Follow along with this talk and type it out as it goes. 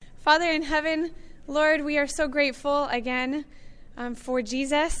Father in heaven, Lord, we are so grateful again for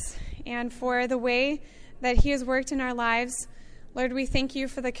Jesus and for the way that he has worked in our lives. Lord, we thank you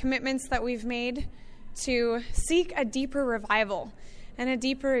for the commitments that we've made to seek a deeper revival and a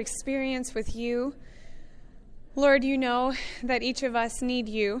deeper experience with you. Lord, you know that each of us need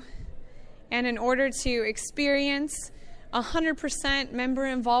you. And in order to experience 100% member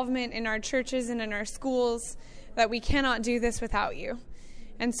involvement in our churches and in our schools, that we cannot do this without you.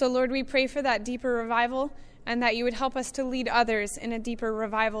 And so, Lord, we pray for that deeper revival and that you would help us to lead others in a deeper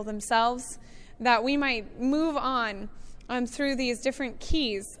revival themselves, that we might move on through these different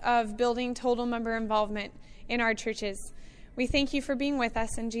keys of building total member involvement in our churches. We thank you for being with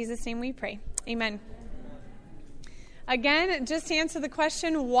us. In Jesus' name we pray. Amen. Again, just to answer the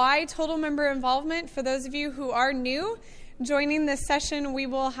question, why total member involvement? For those of you who are new joining this session, we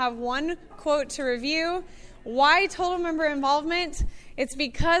will have one quote to review. Why total member involvement? It's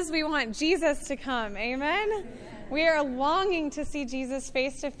because we want Jesus to come. Amen? We are longing to see Jesus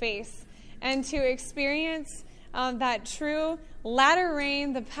face to face and to experience that true latter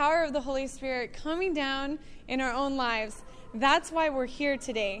rain, the power of the Holy Spirit coming down in our own lives. That's why we're here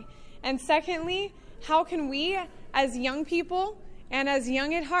today. And secondly, how can we, as young people and as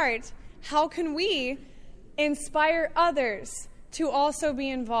young at heart, how can we inspire others to also be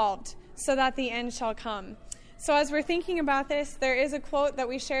involved so that the end shall come? So as we're thinking about this, there is a quote that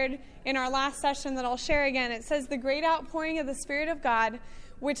we shared in our last session that I'll share again. It says, "The great outpouring of the Spirit of God,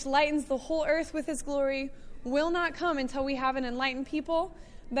 which lightens the whole earth with his glory, will not come until we have an enlightened people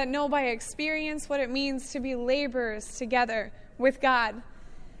that know by experience what it means to be laborers together with God."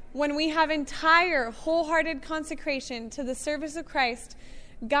 When we have entire, wholehearted consecration to the service of Christ,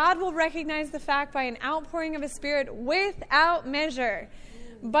 God will recognize the fact by an outpouring of his Spirit without measure.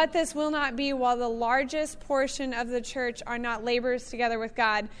 But this will not be while the largest portion of the church are not laborers together with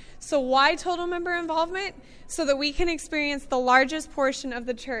God. So why total member involvement? So that we can experience the largest portion of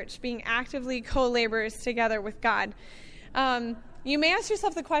the church being actively co-laborers together with God. You may ask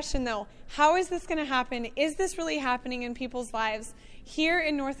yourself the question, though, how is this going to happen? Is this really happening in people's lives here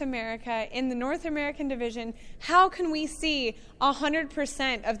in North America, in the North American division? How can we see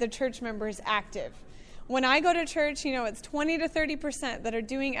 100% of the church members active? When I go to church, it's 20 to 30% that are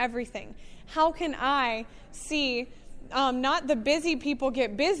doing everything. How can I see not the busy people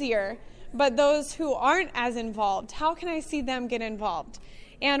get busier, but those who aren't as involved? How can I see them get involved?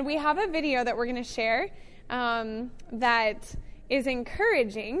 And we have a video that we're going to share that is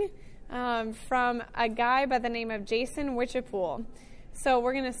encouraging from a guy by the name of Jason Witchepool. So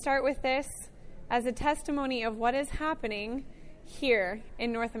we're going to start with this as a testimony of what is happening here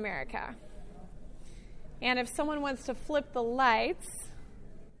in North America. And if someone wants to flip the lights.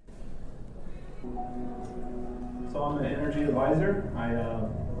 So I'm an energy advisor.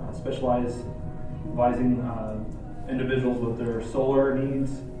 I specialize advising individuals with their solar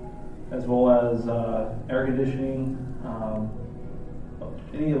needs, as well as air conditioning,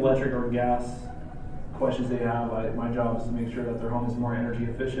 any electric or gas questions they have. My job is to make sure that their home is more energy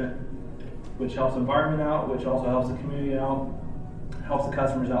efficient, which helps the environment out, which also helps the community out, helps the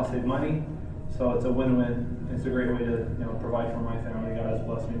customers out save money. So it's a win-win. It's a great way to provide for my family. God has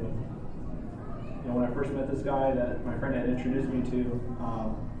blessed me with. When I first met this guy that my friend had introduced me to,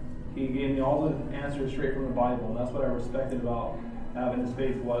 he gave me all the answers straight from the Bible, and that's what I respected about having his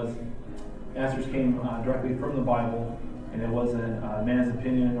faith was answers came directly from the Bible, and it wasn't man's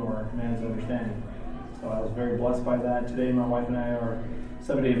opinion or man's understanding. So I was very blessed by that. Today, my wife and I are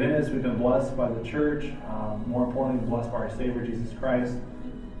Seventh-day Adventists. We've been blessed by the church. More importantly, blessed by our Savior, Jesus Christ.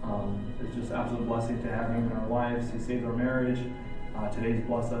 It's just an absolute blessing to have him in our lives. He saved our marriage. Today's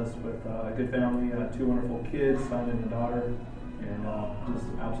blessed us with a good family, 2 wonderful kids, son and a daughter, and just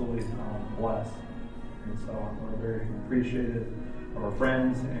absolutely blessed. And so we're very appreciative of our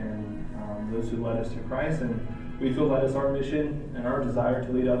friends and those who led us to Christ, and we feel that it's our mission and our desire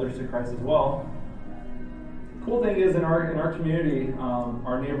to lead others to Christ as well. Cool thing is in our community,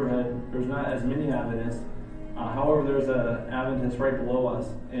 our neighborhood, there's not as many Adventists. However, there's an Adventist right below us,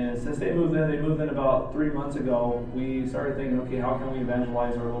 and since they moved in about 3 months ago, we started thinking, okay, how can we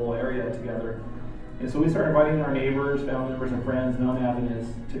evangelize our little area together? And so we started inviting our neighbors, family members, and friends,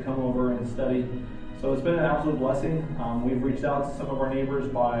 non-Adventists, to come over and study. So it's been an absolute blessing. We've reached out to some of our neighbors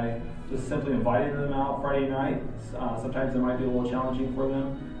by just simply inviting them out Friday night. Sometimes it might be a little challenging for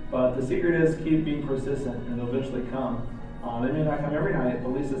them, but the secret is keep being persistent, and they'll eventually come. They may not come every night, but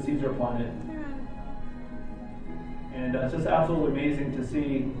at least the seeds are planted. And it's just absolutely amazing to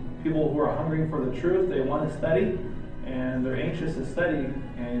see people who are hungering for the truth. They want to study, and they're anxious to study.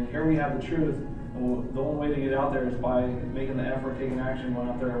 And here we have the truth, And the only way to get out there is by making the effort, taking action, going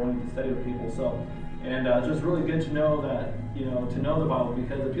out there and wanting to study with people. So, and it's just really good to know that, to know the Bible,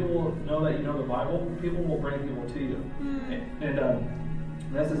 because if people know that you know the Bible, people will bring people to you. And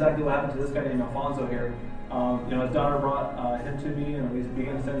that's exactly what happened to this guy named Alfonso here. His daughter brought him to me, and we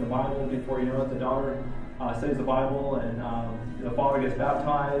began studying the Bible. Before you know it, the daughter studies the Bible, and the father gets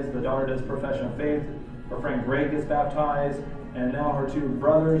baptized. The daughter does profession of faith. Her friend Greg gets baptized, and now her two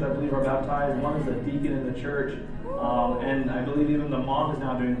brothers, I believe, are baptized. One is a deacon in the church, and I believe even the mom is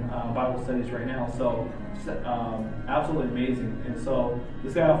now doing Bible studies right now. So, absolutely amazing. And so,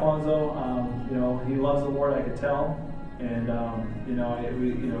 this guy Alfonso, he loves the Lord, I could tell, and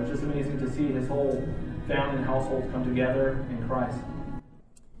it's just amazing to see his whole family and household come together in Christ.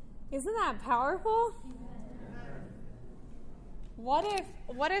 Isn't that powerful? What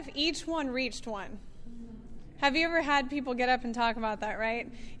if each one reached one? Have you ever had people get up and talk about that,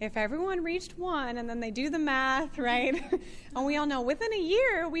 right? If everyone reached one, and then they do the math, right? And we all know within a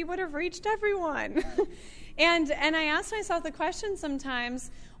year we would have reached everyone. And I ask myself the question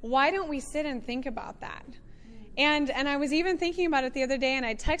sometimes, why don't we sit and think about that? And I was even thinking about it the other day, and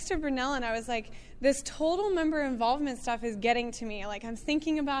I texted Ranela, and I was like, this total member involvement stuff is getting to me. Like, I'm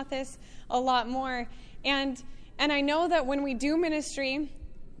thinking about this a lot more. And I know that when we do ministry,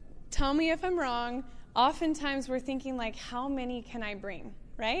 tell me if I'm wrong, oftentimes we're thinking, like, how many can I bring,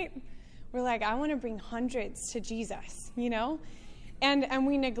 right? We're like, I want to bring hundreds to Jesus, And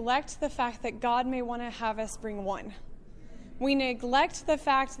we neglect the fact that God may want to have us bring one. We neglect the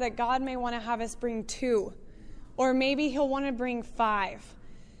fact that God may want to have us bring 2. Or maybe he'll want to bring 5.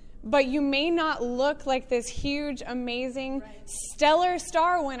 But you may not look like this huge, amazing, stellar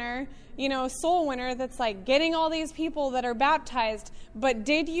star winner, soul winner that's like getting all these people that are baptized. But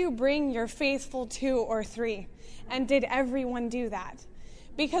did you bring your faithful 2 or 3? And did everyone do that?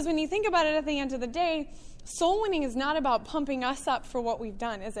 Because when you think about it at the end of the day, soul winning is not about pumping us up for what we've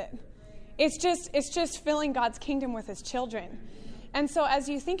done, is it? It's just filling God's kingdom with his children. And so as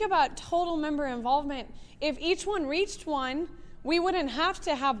you think about total member involvement, if each one reached one, we wouldn't have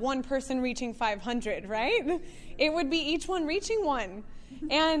to have one person reaching 500, right? It would be each one reaching one.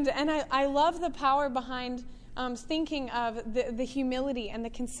 And I love the power behind thinking of the humility and the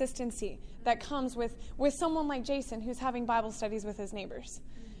consistency that comes with someone like Jason, who's having Bible studies with his neighbors.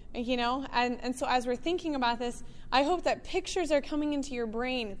 And so as we're thinking about this, I hope that pictures are coming into your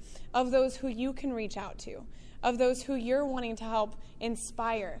brain of those who you can reach out to, of those who you're wanting to help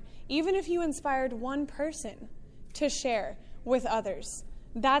inspire. Even if you inspired one person to share with others,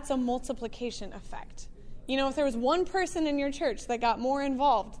 that's a multiplication effect. If there was one person in your church that got more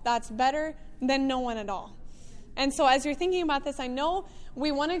involved, that's better than no one at all. And so as you're thinking about this, I know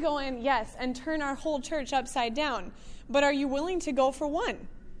we want to go in, yes, and turn our whole church upside down. But are you willing to go for 1?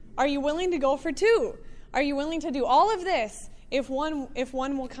 Are you willing to go for 2? Are you willing to do all of this if one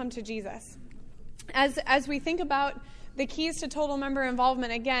will come to Jesus? As we think about the keys to total member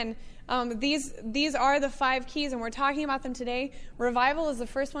involvement, again, these are the 5 keys, and we're talking about them today. Revival is the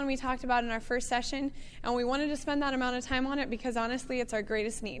first one we talked about in our first session, and we wanted to spend that amount of time on it because, honestly, it's our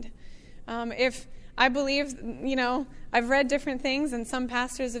greatest need. If I believe, I've read different things, and some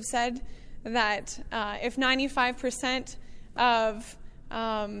pastors have said that if 95% of,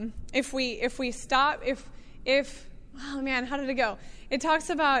 if we stop, oh man, how did it go? It talks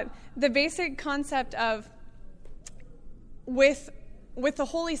about the basic concept of with the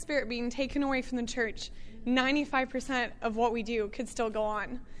Holy Spirit being taken away from the church, 95% of what we do could still go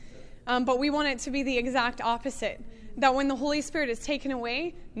on. But we want it to be the exact opposite, that when the Holy Spirit is taken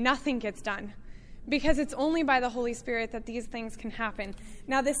away, nothing gets done. Because it's only by the Holy Spirit that these things can happen.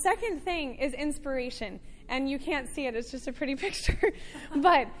 Now, the second thing is inspiration. And you can't see it, it's just a pretty picture.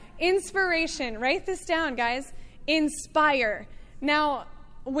 But inspiration, write this down, guys. Inspire. Now,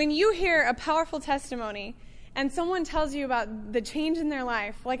 when you hear a powerful testimony and someone tells you about the change in their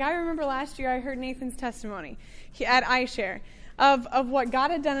life, like I remember last year I heard Nathan's testimony at iShare of what God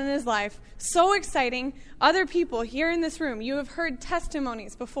had done in his life. So exciting. Other people here in this room, you have heard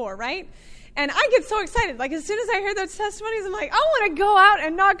testimonies before, right? And I get so excited. Like, as soon as I hear those testimonies, I'm like, I want to go out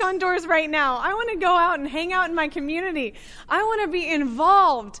and knock on doors right now. I want to go out and hang out in my community. I want to be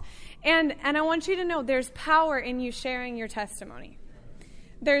involved. And I want you to know there's power in you sharing your testimony.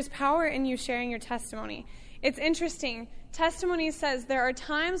 There's power in you sharing your testimony. It's interesting. Testimony says there are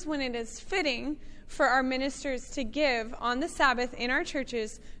times when it is fitting for our ministers to give on the Sabbath in our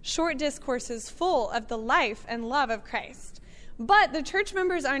churches short discourses full of the life and love of Christ. But the church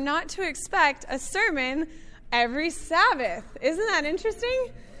members are not to expect a sermon every Sabbath. Isn't that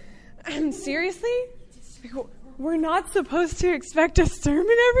interesting? Seriously? We're not supposed to expect a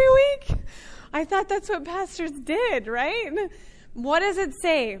sermon every week? I thought that's what pastors did, right? What does it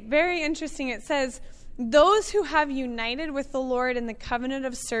say? Very interesting. It says, those who have united with the Lord in the covenant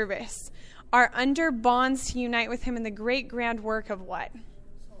of service are under bonds to unite with him in the great grand work of what?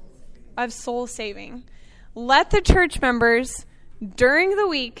 Of soul saving. Let the church members during the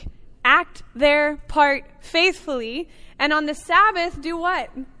week act their part faithfully, and on the Sabbath do what?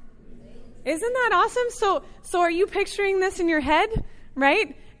 Isn't that awesome? So are you picturing this in your head?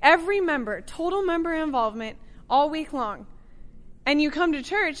 Right? Every member, total member involvement all week long. And you come to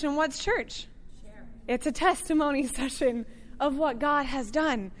church, and what's church? Share. It's a testimony session of what God has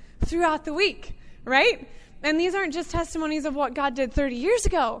done throughout the week, right? And these aren't just testimonies of what God did 30 years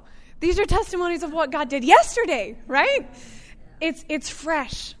ago. These are testimonies of what God did yesterday, right? It's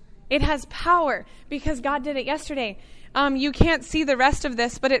fresh. It has power because God did it yesterday. You can't see the rest of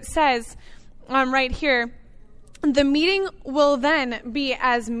this, but it says right here, the meeting will then be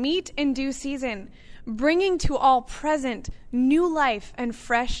as meat in due season, bringing to all present new life and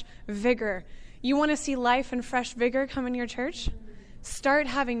fresh vigor. You want to see life and fresh vigor come in your church? Start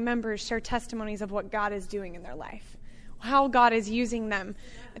having members share testimonies of what God is doing in their life, how God is using them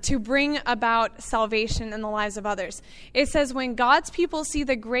to bring about salvation in the lives of others. It says, when God's people see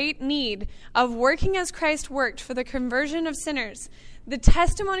the great need of working as Christ worked for the conversion of sinners, the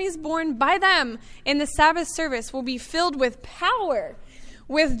testimonies borne by them in the Sabbath service will be filled with power.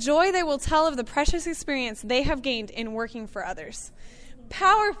 With joy, they will tell of the precious experience they have gained in working for others.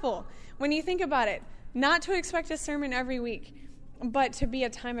 Powerful. When you think about it, not to expect a sermon every week, but to be a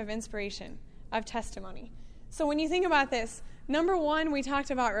time of inspiration, of testimony. So when you think about this, number one, we talked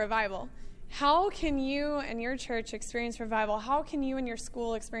about revival. How can you and your church experience revival? How can you and your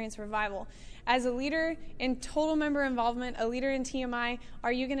school experience revival? As a leader in total member involvement, a leader in TMI,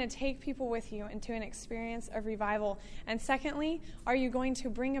 are you going to take people with you into an experience of revival? And secondly, are you going to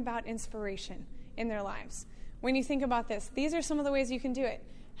bring about inspiration in their lives? When you think about this, these are some of the ways you can do it.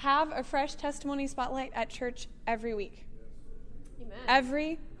 Have a fresh testimony spotlight at church every week. Amen.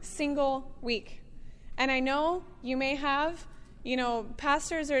 Every single week. And I know you may have,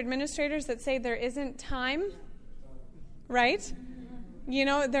 pastors or administrators that say there isn't time, right?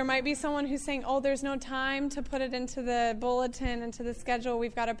 There might be someone who's saying, there's no time to put it into the bulletin, into the schedule.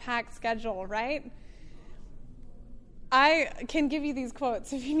 We've got a packed schedule, right? I can give you these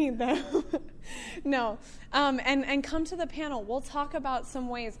quotes if you need them. No. And come to the panel. We'll talk about some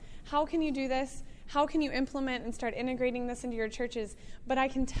ways. How can you do this? How can you implement and start integrating this into your churches? But I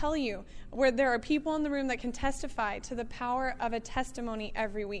can tell you, where there are people in the room that can testify to the power of a testimony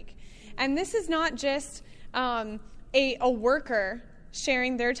every week. And this is not just a worker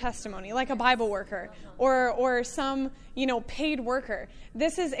sharing their testimony, like a Bible worker or some, paid worker.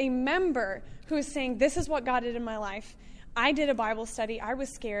 This is a member who is saying, this is what God did in my life. I did a Bible study. I was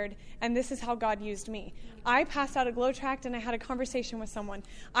scared, and this is how God used me. I passed out a glow tract, and I had a conversation with someone.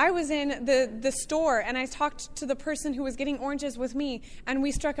 I was in the store, and I talked to the person who was getting oranges with me, and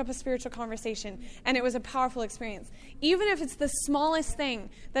we struck up a spiritual conversation, and it was a powerful experience. Even if it's the smallest thing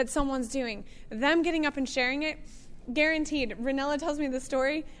that someone's doing, them getting up and sharing it, guaranteed. Ranela tells me the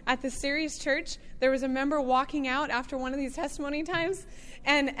story at the Series Church. There was a member walking out after one of these testimony times,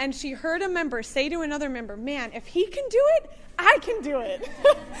 and she heard a member say to another member, man, if he can do it, I can do it.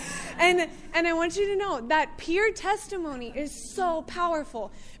 and I want you to know that peer testimony is so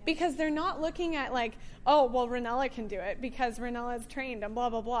powerful because they're not looking at like, oh, well, Ranela can do it because Ranela is trained and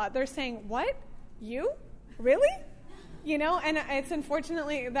blah, blah, blah. They're saying, what? You? Really? And it's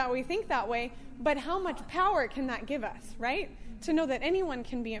unfortunately that we think that way, but how much power can that give us, right? To know that anyone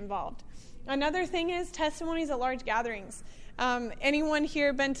can be involved. Another thing is testimonies at large gatherings. Anyone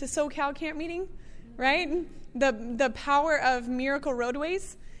here been to SoCal camp meeting, right? The power of Miracle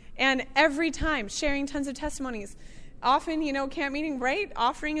Roadways, and every time sharing tons of testimonies. Often, camp meeting, right?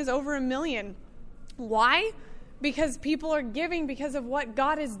 Offering is over $1 million. Why? Because people are giving because of what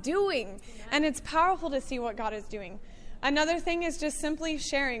God is doing. And it's powerful to see what God is doing. Another thing is just simply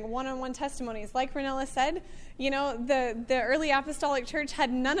sharing one-on-one testimonies. Like Ranela said, the early apostolic church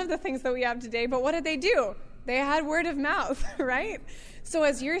had none of the things that we have today, but what did they do? They had word of mouth, right? So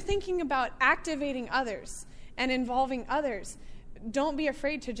as you're thinking about activating others and involving others, don't be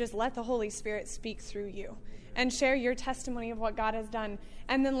afraid to just let the Holy Spirit speak through you and share your testimony of what God has done.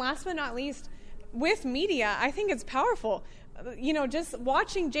 And then last but not least, with media, I think it's powerful. Just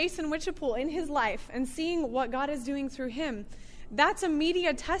watching Jason Witchepool in his life and seeing what God is doing through him, that's a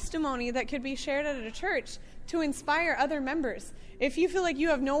media testimony that could be shared at a church to inspire other members. If you feel like you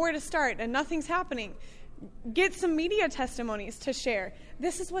have nowhere to start and nothing's happening, get some media testimonies to share.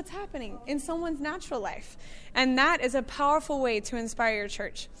 This is what's happening in someone's natural life. And that is a powerful way to inspire your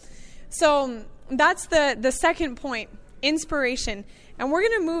church. So that's the second point, inspiration. And we're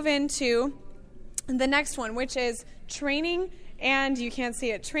going to move into the next one, which is training and, you can't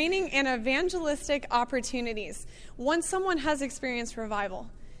see it, training and evangelistic opportunities. Once someone has experienced revival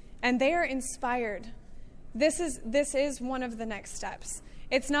and they are inspired, this is one of the next steps.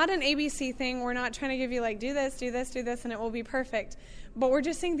 It's not an ABC thing. We're not trying to give you like, do this, do this, do this, and it will be perfect. But we're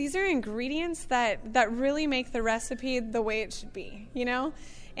just saying these are ingredients that really make the recipe the way it should be, you know?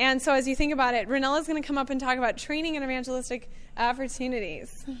 And so as you think about it, Ranela's going to come up and talk about training and evangelistic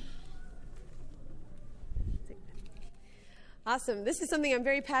opportunities. Awesome. This is something I'm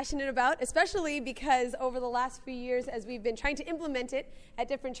very passionate about, especially because over the last few years, as we've been trying to implement it at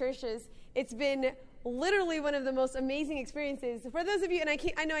different churches, it's been literally one of the most amazing experiences. For those of you, and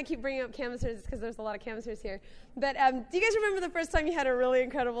I know I keep bringing up canvassers because there's a lot of canvassers here, but do you guys remember the first time you had a really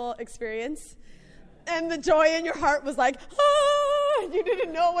incredible experience? And the joy in your heart was like, ah, you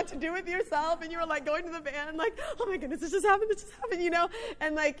didn't know what to do with yourself, and you were like going to the van, like, oh my goodness, this just happened, you know,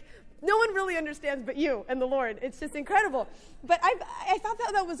 and like, no one really understands but you and the Lord. It's just incredible. But I thought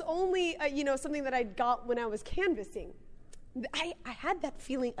that was only, something that I got when I was canvassing. I had that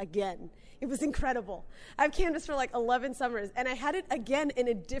feeling again. It was incredible. I've canvassed for like 11 summers, and I had it again in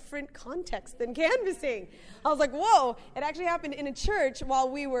a different context than canvassing. I was like, whoa, it actually happened in a church while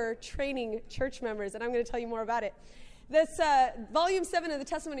we were training church members, and I'm going to tell you more about it. This volume 7 of the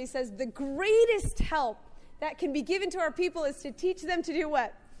testimony says, the greatest help that can be given to our people is to teach them to do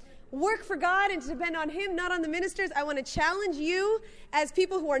what? Work for God and to depend on Him, not on the ministers. I want to challenge you as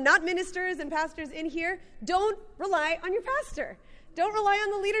people who are not ministers and pastors in here, don't rely on your pastor. Don't rely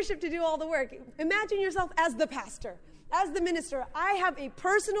on the leadership to do all the work. Imagine yourself as the pastor, as the minister. I have a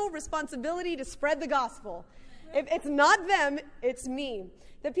personal responsibility to spread the gospel. If it's not them, it's me.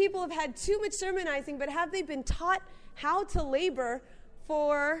 The people have had too much sermonizing, but have they been taught how to labor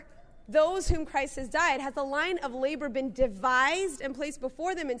for those whom Christ has died? Has the line of labor been devised and placed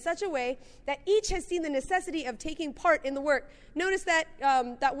before them in such a way that each has seen the necessity of taking part in the work? Notice that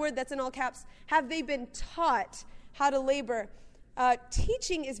that word that's in all caps. Have they been taught how to labor?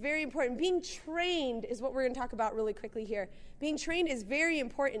 Teaching is very important. Being trained is what we're going to talk about really quickly here. Being trained is very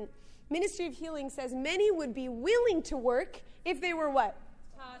important. Ministry of Healing says many would be willing to work if they were what?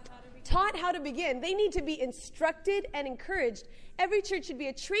 Taught how to begin. They need to be instructed and encouraged. Every church should be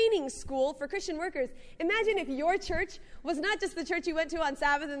a training school for Christian workers. Imagine if your church was not just the church you went to on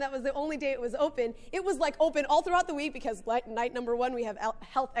Sabbath and that was the only day it was open. It was like open all throughout the week because night number 1, we have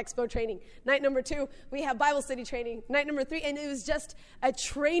health expo training. Night number 2, we have Bible study training. Night number 3, and it was just a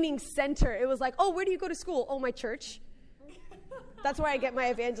training center. It was like, oh, where do you go to school? Oh, my church. That's where I get my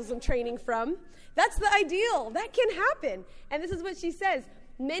evangelism training from. That's the ideal. That can happen. And this is what she says.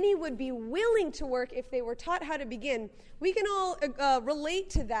 Many would be willing to work if they were taught how to begin. We can all relate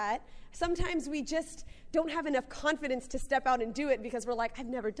to that. Sometimes we just don't have enough confidence to step out and do it because we're like, I've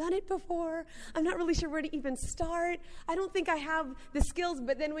never done it before. I'm not really sure where to even start. I don't think I have the skills.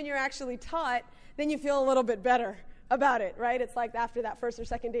 But then when you're actually taught, then you feel a little bit better about it, right? It's like after that first or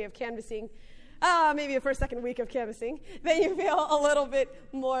second day of canvassing, maybe the first, second week of canvassing, then you feel a little bit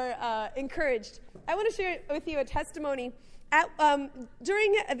more encouraged. I want to share with you a testimony.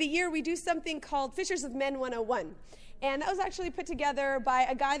 During the year, we do something called Fishers of Men 101. And that was actually put together by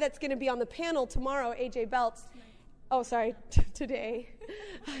a guy that's going to be on the panel tomorrow, AJ Belts. Oh, sorry, today.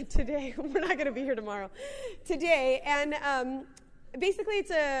 Today. We're not going to be here tomorrow. Today. And basically, it's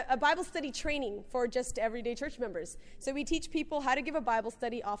a Bible study training for just everyday church members. So we teach people how to give a Bible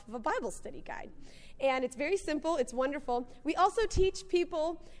study off of a Bible study guide. And it's very simple. It's wonderful. We also teach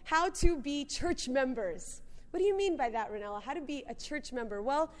people how to be church members. What do you mean by that, Ranela? How to be a church member?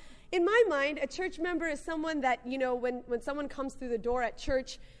 Well, in my mind, a church member is someone that, when someone comes through the door at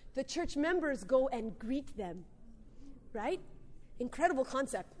church, the church members go and greet them, right? Incredible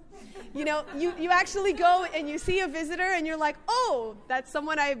concept. You actually go and you see a visitor and you're like, oh, that's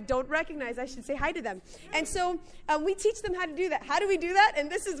someone I don't recognize. I should say hi to them. And so we teach them how to do that. How do we do that? And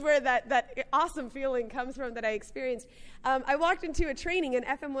this is where that awesome feeling comes from that I experienced. I walked into a training, an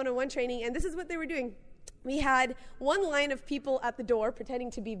FM 101 training, and this is what they were doing. We had one line of people at the door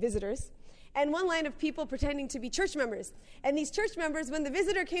pretending to be visitors, and one line of people pretending to be church members. And these church members, when the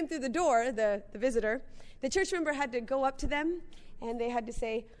visitor came through the door, the visitor, the church member had to go up to them, and they had to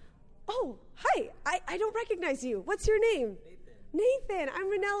say, oh, hi, I don't recognize you. What's your name? Nathan, I'm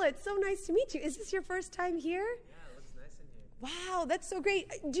Ranela. It's so nice to meet you. Is this your first time here? Yeah, it looks nice in here. Wow, that's so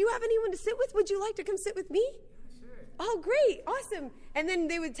great. Do you have anyone to sit with? Would you like to come sit with me? Oh, great. Awesome. And then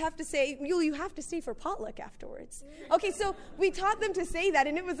they would have to say, you have to stay for potluck afterwards. Okay, so we taught them to say that,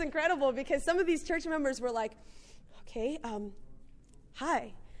 and it was incredible because some of these church members were like, okay,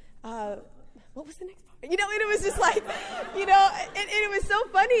 hi, what was the next part? And it was just like, and it was so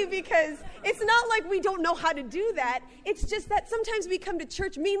funny because it's not like we don't know how to do that. It's just that sometimes we come to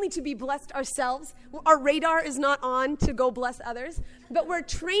church mainly to be blessed ourselves. Our radar is not on to go bless others, but we're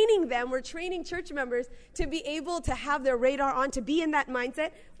training church members to be able to have their radar on, to be in that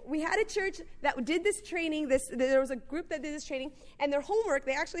mindset. We had a church that did this training. There was a group that did this training, and their homework,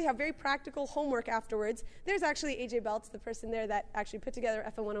 they actually have very practical homework afterwards. There's actually AJ Belts, the person there that actually put together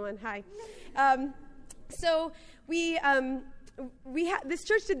FM 101. Hi. So this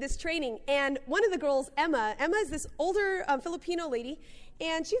church did this training, and one of the girls, Emma is this older Filipino lady,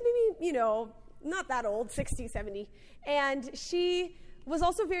 and she's maybe, not that old, 60, 70, and she was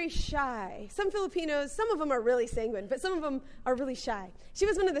also very shy. Some Filipinos, some of them are really sanguine, but some of them are really shy. She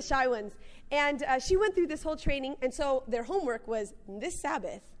was one of the shy ones, and she went through this whole training, and so their homework was, this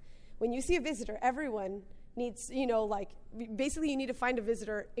Sabbath, when you see a visitor, everyone needs, basically you need to find a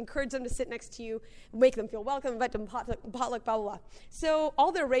visitor, encourage them to sit next to you, make them feel welcome, invite them potluck, blah, blah, blah. So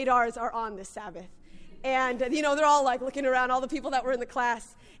all their radars are on this Sabbath. And, they're all like looking around, all the people that were in the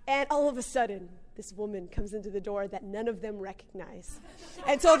class. And all of a sudden, this woman comes into the door that none of them recognize.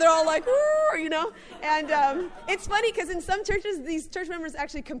 And so they're all like, And it's funny because in some churches, these church members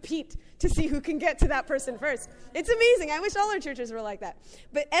actually compete to see who can get to that person first. It's amazing. I wish all our churches were like that.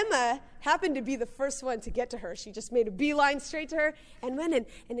 But Emma happened to be the first one to get to her. She just made a beeline straight to her and went in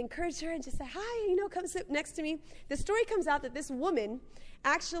and encouraged her and just said, hi, come sit next to me. The story comes out that this woman,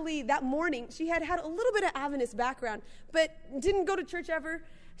 actually that morning, she had a little bit of Adventist background, but didn't go to church ever.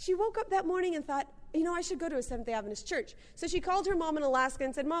 She woke up that morning and thought, I should go to a Seventh-day Adventist church. So she called her mom in Alaska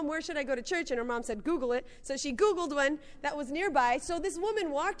and said, Mom, where should I go to church? And her mom said, Google it. So she Googled one that was nearby. So this woman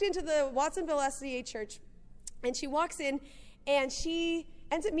walked into the Watsonville SDA church, and she walks in, and she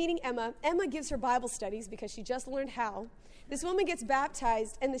ends up meeting Emma. Emma gives her Bible studies because she just learned how. This woman gets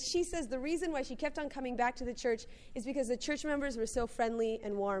baptized, and she says the reason why she kept on coming back to the church is because the church members were so friendly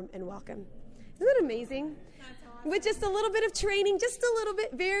and warm and welcome. Isn't that amazing? With just a little bit of training, just a little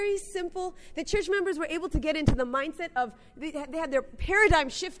bit, very simple, the church members were able to get into the mindset of, they had their paradigm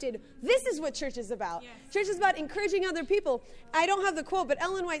shifted. This is what church is about. Yes. Church is about encouraging other people. I don't have the quote, but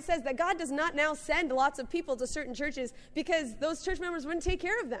Ellen White says that God does not now send lots of people to certain churches because those church members wouldn't take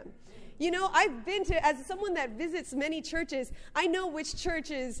care of them. I've been to, as someone that visits many churches, I know which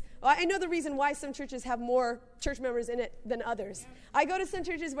churches, I know the reason why some churches have more church members in it than others. I go to some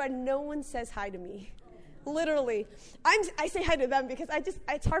churches where no one says hi to me. Literally. I say hi to them because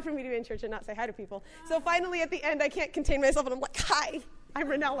it's hard for me to be in church and not say hi to people. So finally at the end, I can't contain myself and I'm like, hi, I'm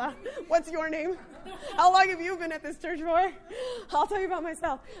Ranela. What's your name? How long have you been at this church for? I'll tell you about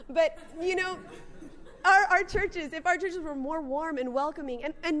myself. But, our churches, if our churches were more warm and welcoming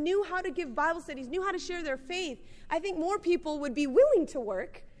and knew how to give Bible studies, knew how to share their faith, I think more people would be willing to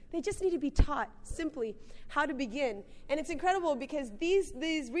work. They just need to be taught simply how to begin. And it's incredible because these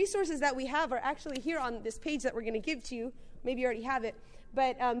resources that we have are actually here on this page that we're going to give to you. Maybe you already have it.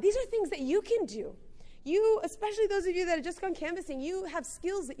 But these are things that you can do. You, especially those of you that have just gone canvassing, you have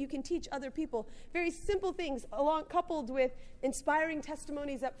skills that you can teach other people. Very simple things coupled with inspiring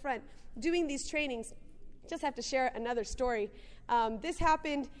testimonies up front. Doing these trainings. Just have to share another story. This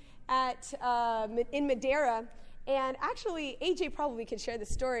happened in Madeira. And actually, AJ probably could share the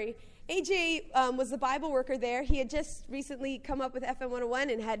story. AJ was the Bible worker there. He had just recently come up with FM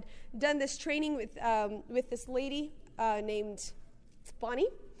 101 and had done this training with this lady named Bonnie.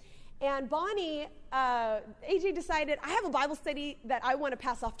 And Bonnie, AJ decided, I have a Bible study that I want to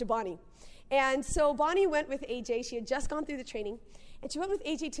pass off to Bonnie. And so Bonnie went with AJ. She had just gone through the training. And she went with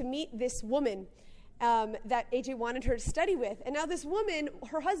AJ to meet this woman that AJ wanted her to study with. And now this woman,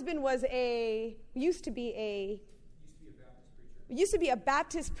 her husband used to be a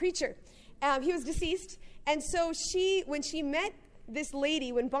Baptist preacher. He was deceased. And so when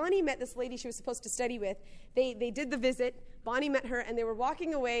Bonnie met this lady she was supposed to study with, they did the visit. Bonnie met her, and they were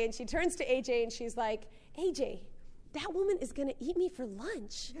walking away, and she turns to AJ, and she's like, AJ, that woman is going to eat me for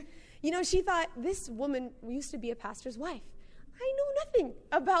lunch. She thought, this woman used to be a pastor's wife. I know nothing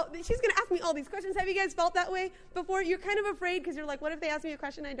about this. She's going to ask me all these questions. Have you guys felt that way before? You're kind of afraid because you're like, what if they ask me a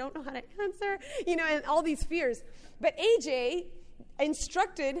question I don't know how to answer? And all these fears. But AJ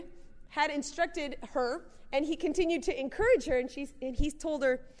had instructed her, and he continued to encourage her, and he's told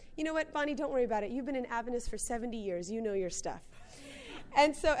her, you know what, Bonnie, don't worry about it. You've been an Adventist for 70 years. You know your stuff.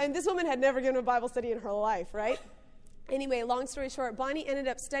 And this woman had never given a Bible study in her life, right? Anyway, long story short, Bonnie ended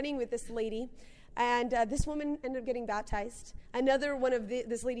up studying with this lady. And this woman ended up getting baptized. Another one of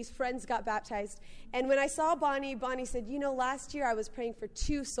this lady's friends got baptized. And when I saw Bonnie said, last year I was praying for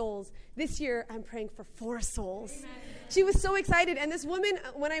 2 souls. This year I'm praying for 4 souls. Amen. She was so excited. And this woman,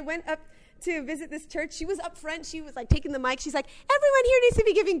 when I went up to visit this church, she was up front. She was like taking the mic. She's like, everyone here needs to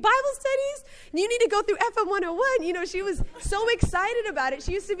be giving Bible studies. You need to go through FM 101. She was so excited about it.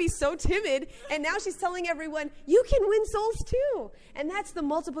 She used to be so timid. And now she's telling everyone, you can win souls too. And that's the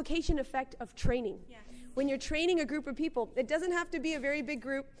multiplication effect of training. Yeah. When you're training a group of people, it doesn't have to be a very big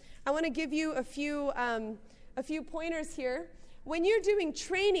group. I want to give you a few pointers here. When you're doing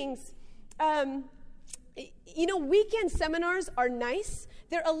trainings, weekend seminars are nice.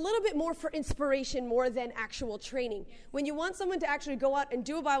 They're a little bit more for inspiration more than actual training. When you want someone to actually go out and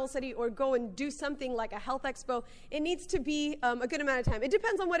do a Bible study or go and do something like a health expo, it needs to be a good amount of time. It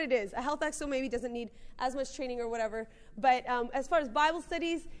depends on what it is. A health expo maybe doesn't need as much training or whatever. But as far as Bible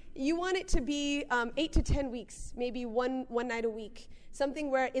studies, you want it to be 8 to 10 weeks, maybe one night a week.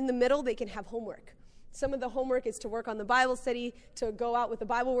 Something where in the middle they can have homework. Some of the homework is to work on the Bible study, to go out with a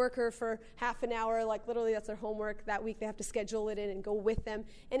Bible worker for half an hour, like literally that's their homework. That week they have to schedule it in and go with them.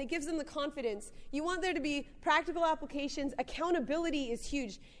 And it gives them the confidence. You want there to be practical applications. Accountability is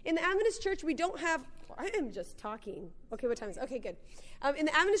huge. In the Adventist church, we don't have, I am just talking. Okay, what time is it? Okay, good. In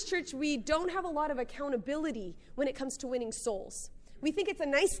the Adventist church, we don't have a lot of accountability when it comes to winning souls. We think it's a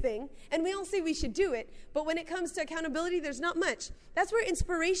nice thing, and we all say we should do it, but when it comes to accountability, there's not much. That's where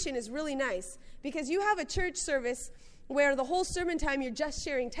inspiration is really nice, because you have a church service where the whole sermon time you're just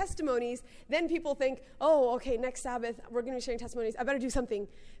sharing testimonies, then people think, oh, okay, next Sabbath, we're going to be sharing testimonies. I better do something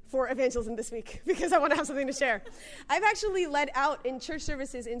for evangelism this week because I want to have something to share. I've actually led out in church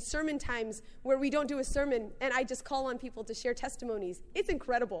services in sermon times where we don't do a sermon, and I just call on people to share testimonies. It's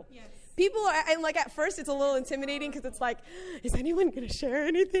incredible. Yes. People are, and like at first it's a little intimidating because it's like, is anyone going to share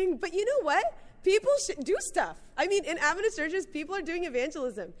anything? But you know what? People should do stuff. I mean, in Adventist churches, people are doing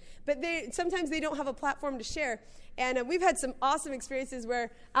evangelism, but sometimes they don't have a platform to share. And we've had some awesome experiences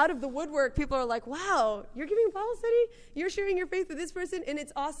where out of the woodwork, people are like, wow, you're giving a Bible study? You're sharing your faith with this person? And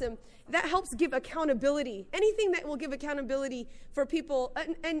it's awesome. That helps give accountability. Anything that will give accountability for people.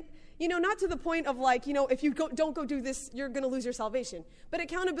 And not to the point of like, if you don't go do this, you're going to lose your salvation. But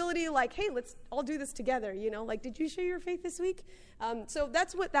accountability like, hey, let's all do this together. Like, did you share your faith this week? So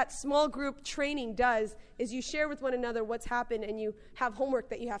that's what that small group training does, is you share with one another what's happened and you have homework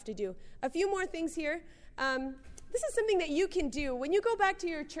that you have to do. A few more things here. This is something that you can do. When you go back to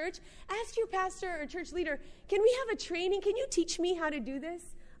your church, ask your pastor or church leader, can we have a training? Can you teach me how to do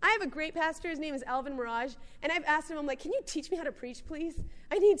this? I have a great pastor. His name is Alvin Mirage. And I've asked him, I'm like, can you teach me how to preach, please?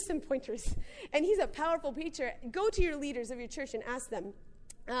 I need some pointers. And he's a powerful preacher. Go to your leaders of your church and ask them.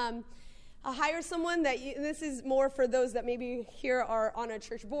 Hire someone this is more for those that maybe here are on a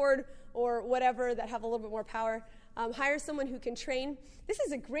church board or whatever that have a little bit more power. Hire someone who can train. This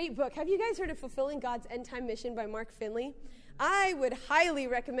is a great book. Have you guys heard of Fulfilling God's End Time Mission by Mark Finley? I would highly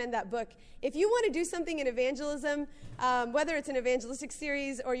recommend that book. If you want to do something in evangelism, whether it's an evangelistic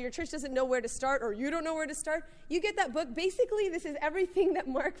series or your church doesn't know where to start or you don't know where to start, you get that book. Basically, this is everything that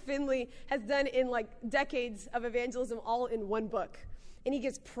Mark Finley has done in like decades of evangelism all in one book. And he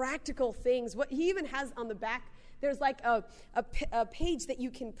gives practical things. What he even has on the back, there's like a page that you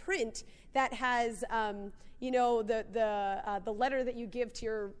can print that has, the letter that you give to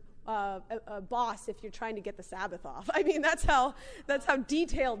your boss if you're trying to get the Sabbath off. I mean, that's how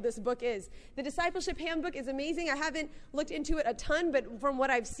detailed this book is. The discipleship handbook is amazing. I haven't looked into it a ton, but from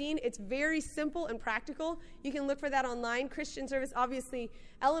what I've seen, it's very simple and practical. You can look for that online. Christian Service, obviously,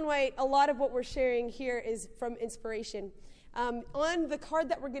 Ellen White, a lot of what we're sharing here is from inspiration. On the card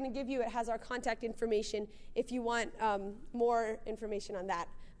that we're going to give you, it has our contact information if you want more information on that.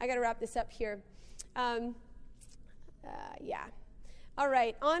 I got to wrap this up here. All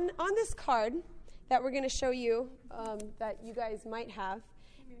right, on this card that we're going to show you that you guys might have.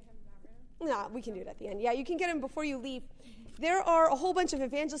 No, we can do it at the end. Yeah, you can get them before you leave. There are a whole bunch of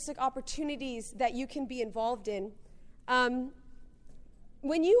evangelistic opportunities that you can be involved in. You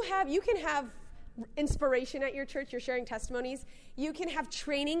can have inspiration at your church. You're sharing testimonies. You can have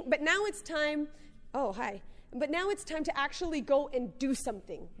training, but now it's time. Oh, hi. But now it's time to actually go and do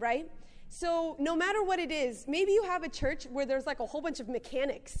something, right? So no matter what it is, maybe you have a church where there's like a whole bunch of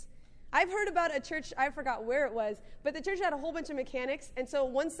mechanics. I've heard about a church, I forgot where it was, but the church had a whole bunch of mechanics, and so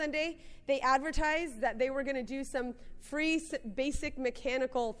one Sunday they advertised that they were going to do some free basic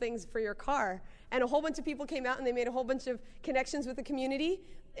mechanical things for your car, and a whole bunch of people came out and they made a whole bunch of connections with the community,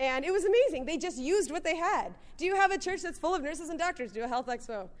 and it was amazing. They just used what they had. Do you have a church that's full of nurses and doctors? Do a health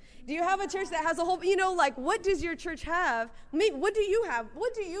expo. Do you have a church that has a whole, like what does your church have? What do you have?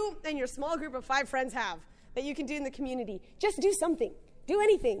 What do you and your small group of 5 friends have that you can do in the community? Just do something. Do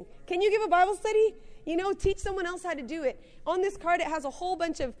anything. Can you give a Bible study? Teach someone else how to do it. On this card, it has a whole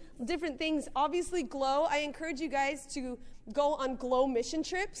bunch of different things. Obviously, Glow. I encourage you guys to go on Glow mission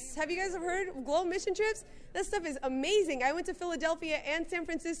trips. Have you guys ever heard of Glow mission trips? That stuff is amazing. I went to Philadelphia and San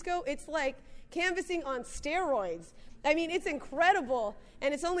Francisco. It's like canvassing on steroids. I mean, it's incredible.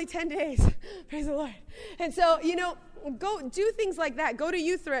 And it's only 10 days. Praise the Lord. And so, go do things like that. Go to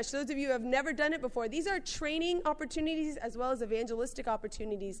Youth Thresh. Those of you who have never done it before. These are training opportunities as well as evangelistic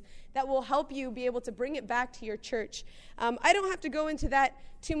opportunities that will help you be able to bring it back to your church. I don't have to go into that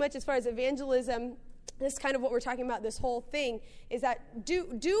too much as far as evangelism. This is kind of what we're talking about, this whole thing, is that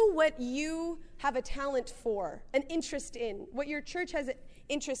do what you have a talent for, an interest in, what your church has an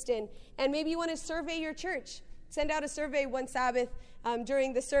interest in. And maybe you want to survey your church. Send out a survey one Sabbath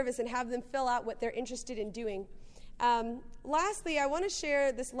during the service and have them fill out what they're interested in doing. Lastly, I want to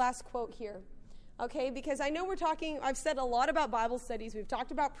share this last quote here, okay, because I know I've said a lot about Bible studies. We've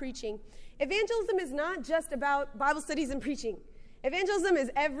talked about preaching. Evangelism is not just about Bible studies and preaching. Evangelism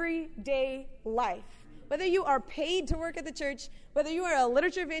is everyday life. Whether you are paid to work at the church, whether you are a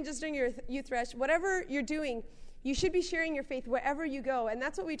literature evangelist during your Youth Thresh, whatever you're doing, you should be sharing your faith wherever you go. And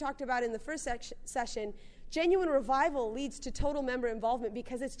that's what we talked about in the first session. Genuine revival leads to total member involvement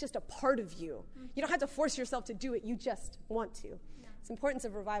because it's just a part of you. You don't have to force yourself to do it. You just want to. It's the importance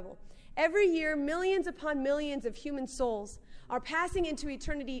of revival. Every year, millions upon millions of human souls are passing into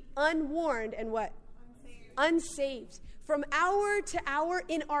eternity unwarned and what? Unsaved. From hour to hour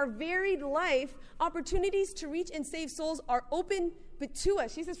in our varied life, opportunities to reach and save souls are open to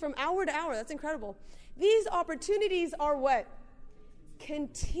us. She says from hour to hour. That's incredible. These opportunities are what?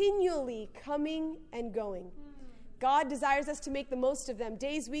 Continually coming and going. God desires us to make the most of them.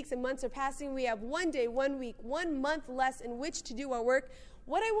 Days, weeks, and months are passing. We have 1 day, 1 week, 1 month less in which to do our work.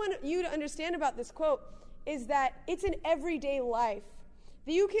 What I want you to understand about this quote is that it's an everyday life.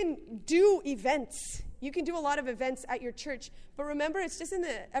 That you can do events. You can do a lot of events at your church, but remember, it's just in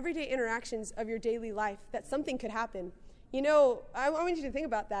the everyday interactions of your daily life that something could happen. I want you to think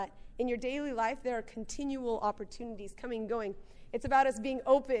about that. In your daily life, there are continual opportunities coming and going. It's about us being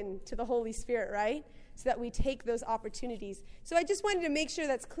open to the Holy Spirit, right? So that we take those opportunities. So I just wanted to make sure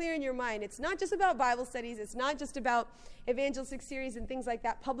that's clear in your mind. It's not just about Bible studies. It's not just about evangelistic series and things like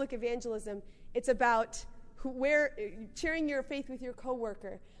that, public evangelism. It's about sharing your faith with your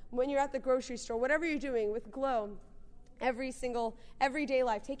coworker, when you're at the grocery store, whatever you're doing with Glow, everyday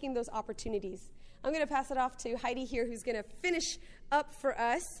life, taking those opportunities. I'm going to pass it off to Heidi here, who's going to finish up for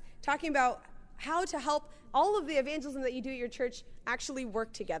us, talking about how to help all of the evangelism that you do at your church actually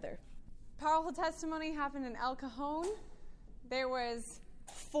work together. Powerful testimony happened in El Cajon. There was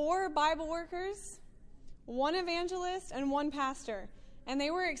 4 Bible workers, 1 evangelist, and 1 pastor. And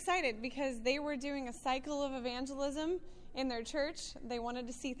they were excited because they were doing a cycle of evangelism in their church. They wanted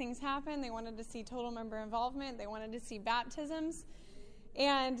to see things happen. They wanted to see total member involvement. They wanted to see baptisms.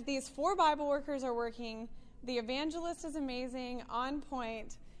 And these 4 Bible workers are working. The evangelist is amazing, on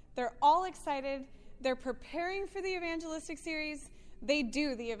point. They're all excited. They're preparing for the evangelistic series. They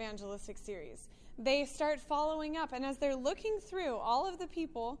do the evangelistic series. They start following up. And as they're looking through all of the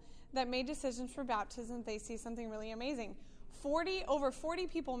people that made decisions for baptism, they see something really amazing. Over 40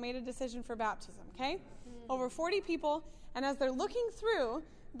 people made a decision for baptism, okay? Over 40 people. And as they're looking through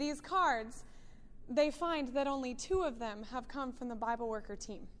these cards, they find that only 2 of them have come from the Bible worker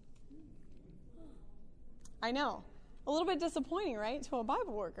team. I know. A little bit disappointing, right, to a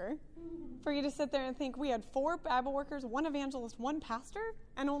Bible worker, for you to sit there and think we had 4 Bible workers, 1 evangelist, 1 pastor,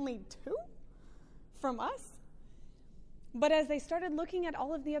 and only 2 from us. But as they started looking at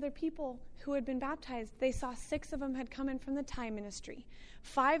all of the other people who had been baptized, they saw 6 of them had come in from the time ministry.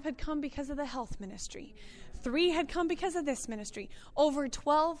 5 had come because of the health ministry. 3 had come because of this ministry. Over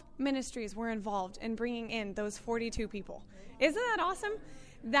 12 ministries were involved in bringing in those 42 people. Isn't that awesome?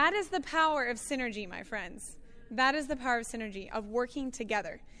 That is the power of synergy, my friends. That is the power of synergy, of working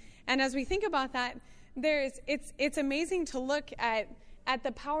together. And as we think about that, it's amazing to look at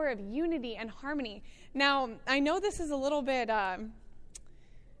the power of unity and harmony. Now, I know this is a little bit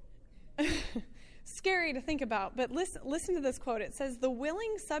scary to think about, but listen to this quote. It says, "The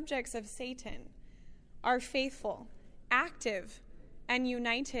willing subjects of Satan are faithful, active, and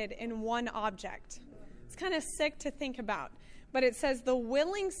united in one object. It's kind of sick to think about, but it says the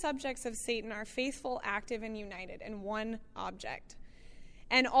willing subjects of Satan are faithful, active, and united in one object.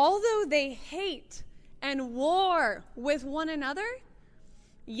 And although they hate and war with one another,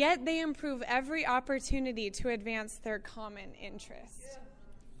 yet they improve every opportunity to advance their common interest.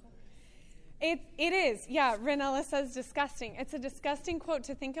 It is, yeah, Ranela says disgusting. It's a disgusting quote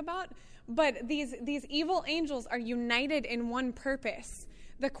to think about, but these evil angels are united in one purpose.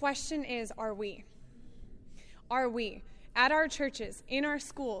 The question is, are we? Are we? At our churches, in our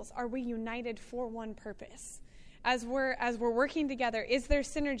schools, are we united for one purpose? As we're working together, is there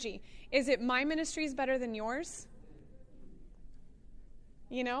synergy? Is it my ministry is better than yours?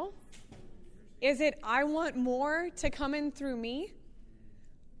 You know? Is it I want more to come in through me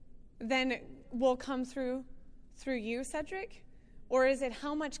than will come through you, Cedric? Or is it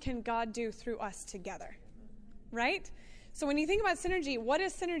how much can God do through us together? Right? So when you think about synergy, what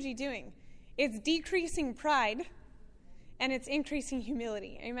is synergy doing? It's decreasing pride and it's increasing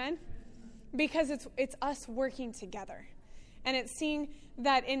humility. Amen? Because it's us working together. And it's seeing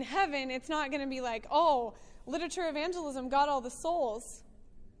that in heaven, it's not going to be like, oh, literature evangelism got all the souls.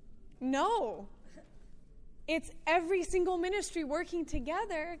 No. It's every single ministry working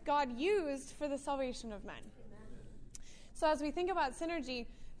together God used for the salvation of men. So as we think about synergy,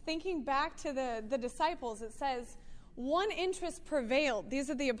 thinking back to the disciples, it says, one interest prevailed. These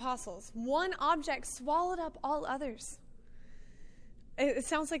are the apostles. One object swallowed up all others. It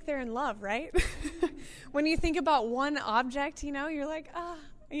sounds like they're in love, right? When you think about one object, you're like,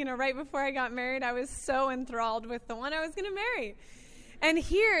 right before I got married, I was so enthralled with the one I was going to marry. And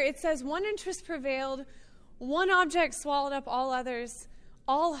here it says, one interest prevailed, one object swallowed up all others,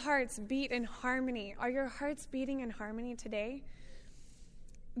 all hearts beat in harmony. Are your hearts beating in harmony today?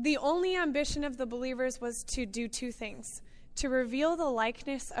 The only ambition of the believers was to do two things: to reveal the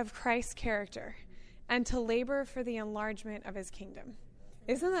likeness of Christ's character and to labor for the enlargement of his kingdom.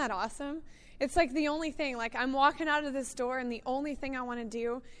 Isn't that awesome? It's like the only thing, like I'm walking out of this door and the only thing I want to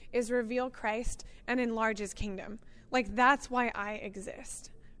do is reveal Christ and enlarge his kingdom. Like that's why I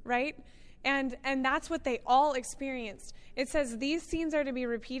exist, right? And that's what they all experienced. It says these scenes are to be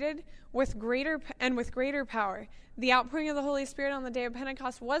repeated with greater power. The outpouring of the Holy Spirit on the day of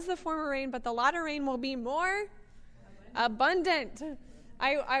Pentecost was the former rain, but the latter rain will be more abundant.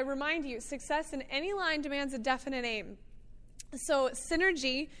 I remind you, success in any line demands a definite aim. So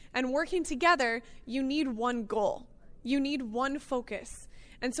synergy and working together, you need one goal. You need one focus.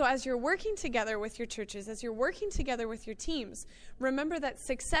 And so as you're working together with your churches, as you're working together with your teams, remember that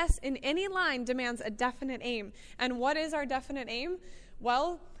success in any line demands a definite aim. And what is our definite aim?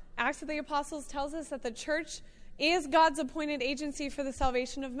 Well, Acts of the Apostles tells us that the church is God's appointed agency for the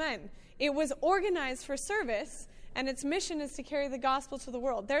salvation of men. It was organized for service, and its mission is to carry the gospel to the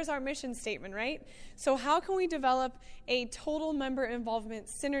world. There's our mission statement, right? So how can we develop a total member involvement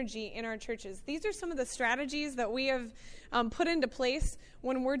synergy in our churches? These are some of the strategies that we have put into place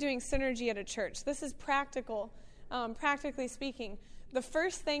when we're doing synergy at a church. This is practical, practically speaking. The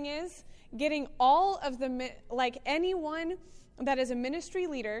first thing is getting all of anyone that is a ministry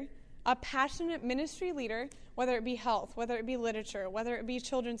leader, a passionate ministry leader, whether it be health, whether it be literature, whether it be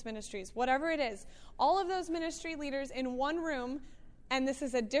children's ministries, whatever it is, all of those ministry leaders in one room, and this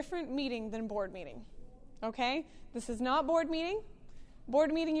is a different meeting than board meeting, okay? This is not board meeting.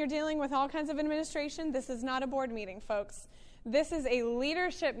 Board meeting, you're dealing with all kinds of administration. This is not a board meeting, folks. This is a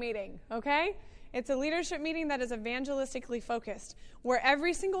leadership meeting, okay? It's a leadership meeting that is evangelistically focused, where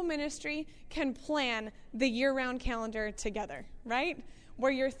every single ministry can plan the year-round calendar together, right?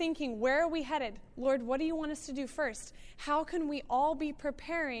 Where you're thinking, where are we headed? Lord, what do you want us to do first? How can we all be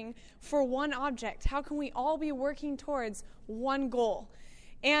preparing for one object? How can we all be working towards one goal?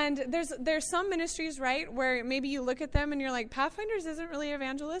 And there's some ministries, right, where maybe you look at them and you're like, Pathfinders isn't really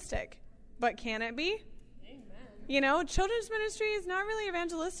evangelistic. But can it be? Amen. Children's ministry is not really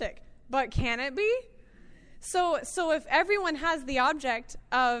evangelistic. But can it be? So if everyone has the object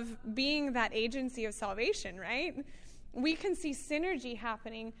of being that agency of salvation, right, we can see synergy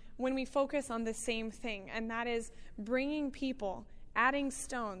happening when we focus on the same thing, and that is bringing people, adding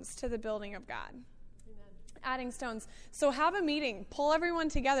stones to the building of God. Adding stones. So have a meeting, pull everyone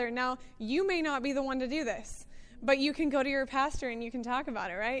together. Now, you may not be the one to do this, but you can go to your pastor and you can talk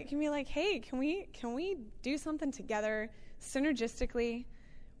about it, right? You can be like, hey, can we do something together synergistically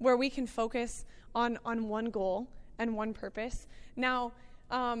where we can focus on one goal and one purpose? Now,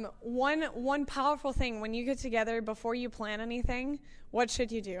 one powerful thing when you get together before you plan anything, what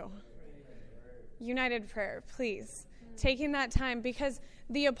should you do? United prayer, please. Taking that time, because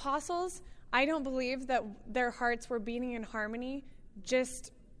the apostles, I don't believe that their hearts were beating in harmony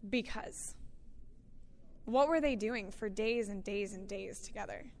just because. What were they doing for days and days and days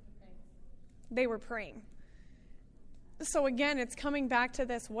together? They were praying. So again, it's coming back to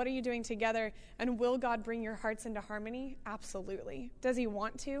this, what are you doing together? And will God bring your hearts into harmony? Absolutely. Does he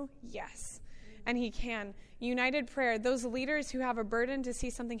want to? Yes. And he can. United prayer, those leaders who have a burden to see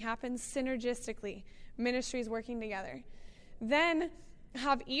something happen synergistically, ministries working together. Then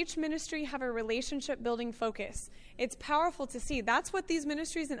have each ministry have a relationship building focus. It's powerful to see. That's what these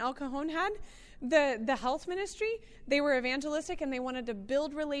ministries in El Cajon had. The health ministry, they were evangelistic and they wanted to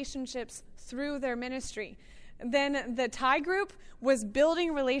build relationships through their ministry. Then the Thai group was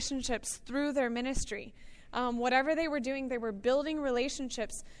building relationships through their ministry. Whatever they were doing, they were building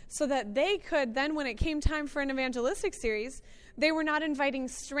relationships so that they could then, when it came time for an evangelistic series, they were not inviting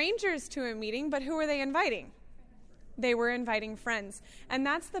strangers to a meeting, but who were they inviting? They were inviting friends. And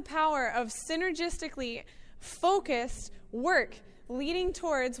that's the power of synergistically focused work leading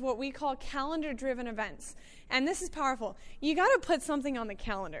towards what we call calendar-driven events. And this is powerful. You got to put something on the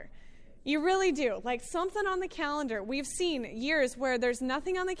calendar. You really do. Like something on the calendar. We've seen years where there's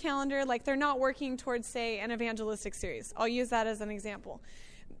nothing on the calendar, like they're not working towards, say, an evangelistic series. I'll use that as an example.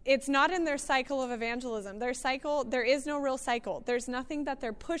 It's not in their cycle of evangelism. Their cycle, there is no real cycle. There's nothing that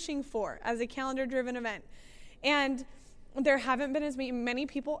they're pushing for as a calendar-driven event. And there haven't been as many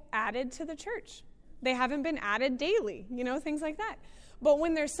people added to the church. They haven't been added daily, things like that. But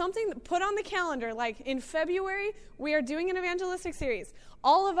when there's something put on the calendar, like in February, we are doing an evangelistic series.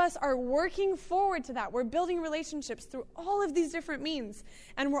 All of us are working forward to that. We're building relationships through all of these different means.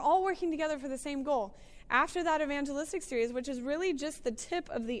 And we're all working together for the same goal. After that evangelistic series, which is really just the tip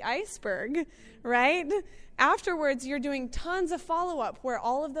of the iceberg, right? Afterwards, you're doing tons of follow-up where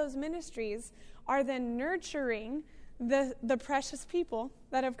all of those ministries are then nurturing the precious people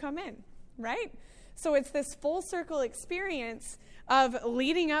that have come in, right? So it's this full circle experience of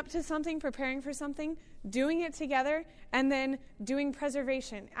leading up to something, preparing for something, doing it together, and then doing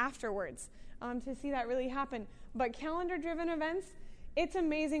preservation afterwards to see that really happen. But calendar-driven events, it's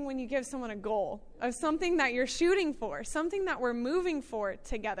amazing when you give someone a goal of something that you're shooting for, something that we're moving for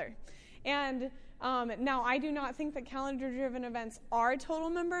together. And now, I do not think that calendar-driven events are total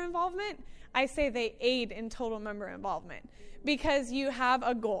member involvement. I say they aid in total member involvement because you have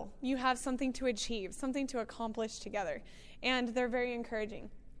a goal. You have something to achieve, something to accomplish together. And they're very encouraging.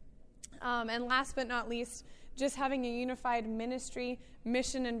 And last but not least, just having a unified ministry,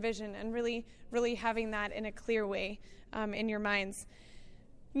 mission, and vision, and really, really having that in a clear way in your minds.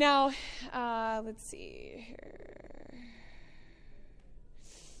 Now, let's see here.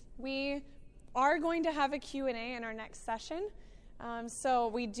 We are going to have a Q&A in our next session. So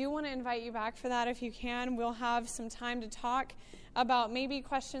we do want to invite you back for that if you can. We'll have some time to talk about maybe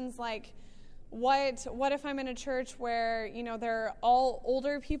questions like, what if I'm in a church where, they're all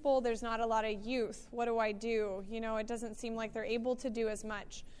older people, there's not a lot of youth? What do I do? It doesn't seem like they're able to do as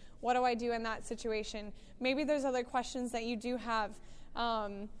much. What do I do in that situation? Maybe there's other questions that you do have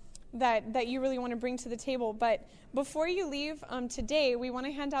that you really want to bring to the table. But before you leave today, we want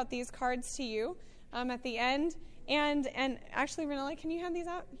to hand out these cards to you at the end. And actually, Ranela, can you hand these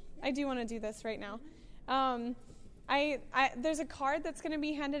out? I do want to do this right now. There's a card that's going to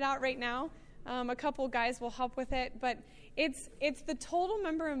be handed out right now. A couple guys will help with it, but it's the total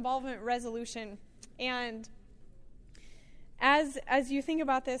member involvement resolution. And as you think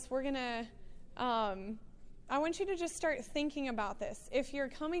about this, we're gonna. I want you to just start thinking about this. If you're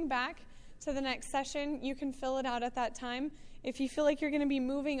coming back to the next session, you can fill it out at that time. If you feel like you're going to be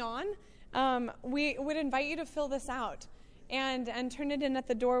moving on, we would invite you to fill this out and turn it in at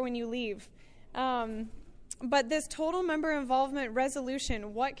the door when you leave. But this total member involvement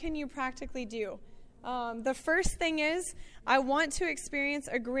resolution, what can you practically do? The first thing is, I want to experience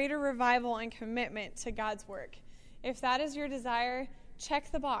a greater revival and commitment to God's work. If that is your desire, check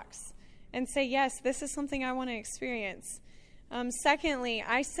the box and say, yes, this is something I want to experience. Secondly,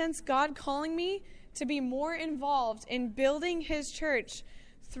 I sense God calling me to be more involved in building his church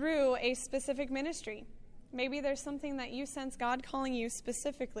through a specific ministry. Maybe there's something that you sense God calling you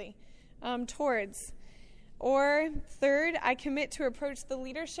specifically towards. Or third, I commit to approach the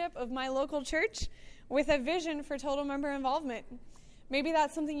leadership of my local church with a vision for total member involvement. Maybe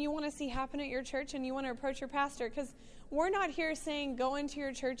that's something you want to see happen at your church and you want to approach your pastor, because we're not here saying go into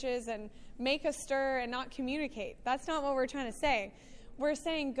your churches and make a stir and not communicate. That's not what we're trying to say. We're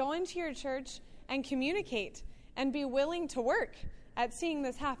saying go into your church and communicate and be willing to work at seeing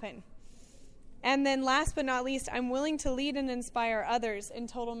this happen. And then last but not least, I'm willing to lead and inspire others in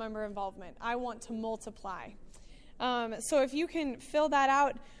total member involvement. I want to multiply. So if you can fill that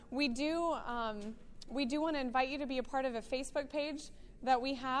out, we do we do want to invite you to be a part of a Facebook page that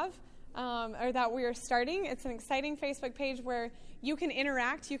we have, or that we are starting. It's an exciting Facebook page where you can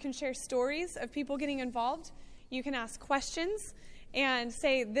interact, you can share stories of people getting involved, you can ask questions and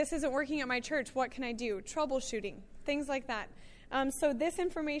say, this isn't working at my church, what can I do? Troubleshooting, things like that. So this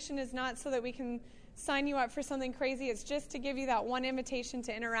information is not so that we can sign you up for something crazy. It's just to give you that one invitation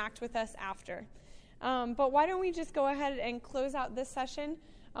to interact with us after. But why don't we just go ahead and close out this session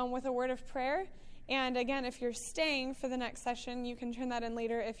with a word of prayer. And again, if you're staying for the next session, you can turn that in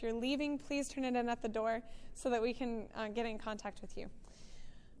later. If you're leaving, please turn it in at the door so that we can get in contact with you.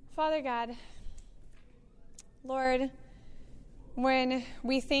 Father God, Lord, when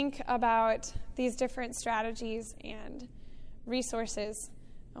we think about these different strategies and resources,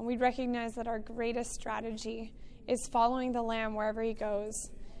 we recognize that our greatest strategy is following the Lamb wherever he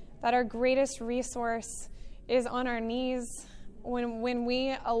goes, that our greatest resource is on our knees when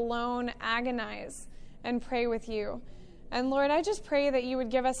we alone agonize and pray with you. And Lord, I just pray that you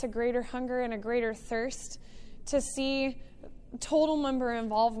would give us a greater hunger and a greater thirst to see total member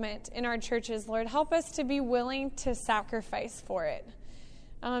involvement in our churches. Lord, help us to be willing to sacrifice for it,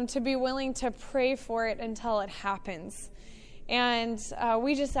 to be willing to pray for it until it happens. And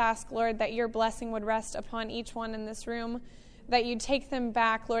we just ask, Lord, that your blessing would rest upon each one in this room, that you take them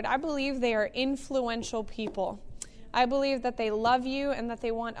back. Lord, I believe they are influential people. I believe that they love you and that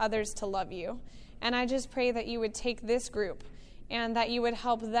they want others to love you. And I just pray that you would take this group and that you would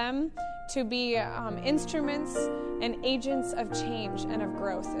help them to be instruments and agents of change and of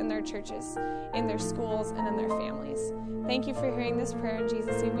growth in their churches, in their schools, and in their families. Thank you for hearing this prayer. In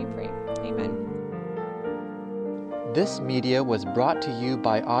Jesus' name we pray. Amen. This media was brought to you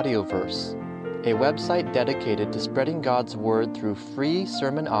by Audioverse, a website dedicated to spreading God's Word through free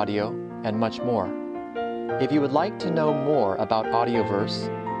sermon audio and much more. If you would like to know more about Audioverse,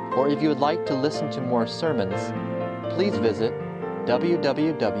 or if you would like to listen to more sermons, please visit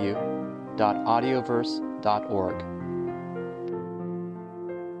www.audioverse.org.